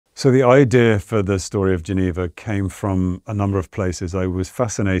So the idea for the story of Geneva came from a number of places. I was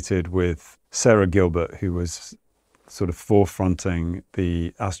fascinated with Sarah Gilbert, who was sort of forefronting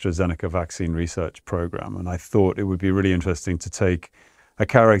the AstraZeneca vaccine research program. And I thought it would be really interesting to take a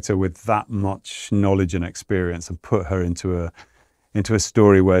character with that much knowledge and experience and put her into a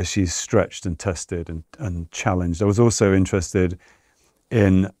story where she's stretched and tested and challenged. I was also interested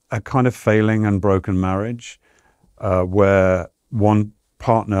in a kind of failing and broken marriage where one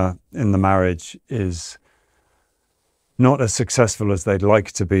partner in the marriage is not as successful as they'd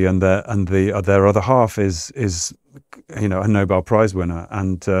like to be, and their other half is a Nobel Prize winner.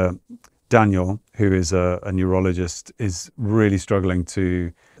 And Daniel, who is a neurologist, is really struggling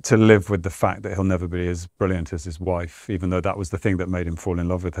to live with the fact that he'll never be as brilliant as his wife, even though that was the thing that made him fall in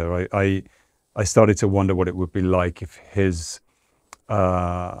love with her. I started to wonder what it would be like if his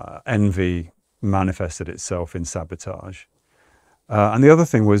envy manifested itself in sabotage. And the other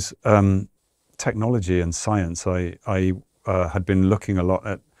thing was technology and science. I had been looking a lot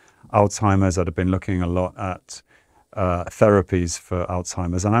at Alzheimer's. I'd been looking a lot at therapies for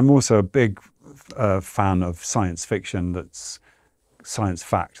Alzheimer's. And I'm also a big fan of science fiction that's science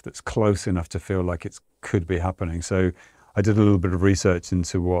fact, that's close enough to feel like it could be happening. So I did a little bit of research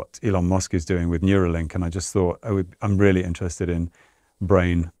into what Elon Musk is doing with Neuralink, and I just thought I'm really interested in the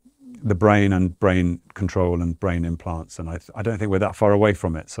brain and brain control and brain implants, and I don't think we're that far away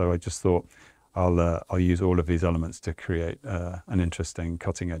from it. So I just thought I'll use all of these elements to create an interesting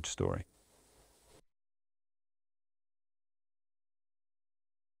cutting-edge story.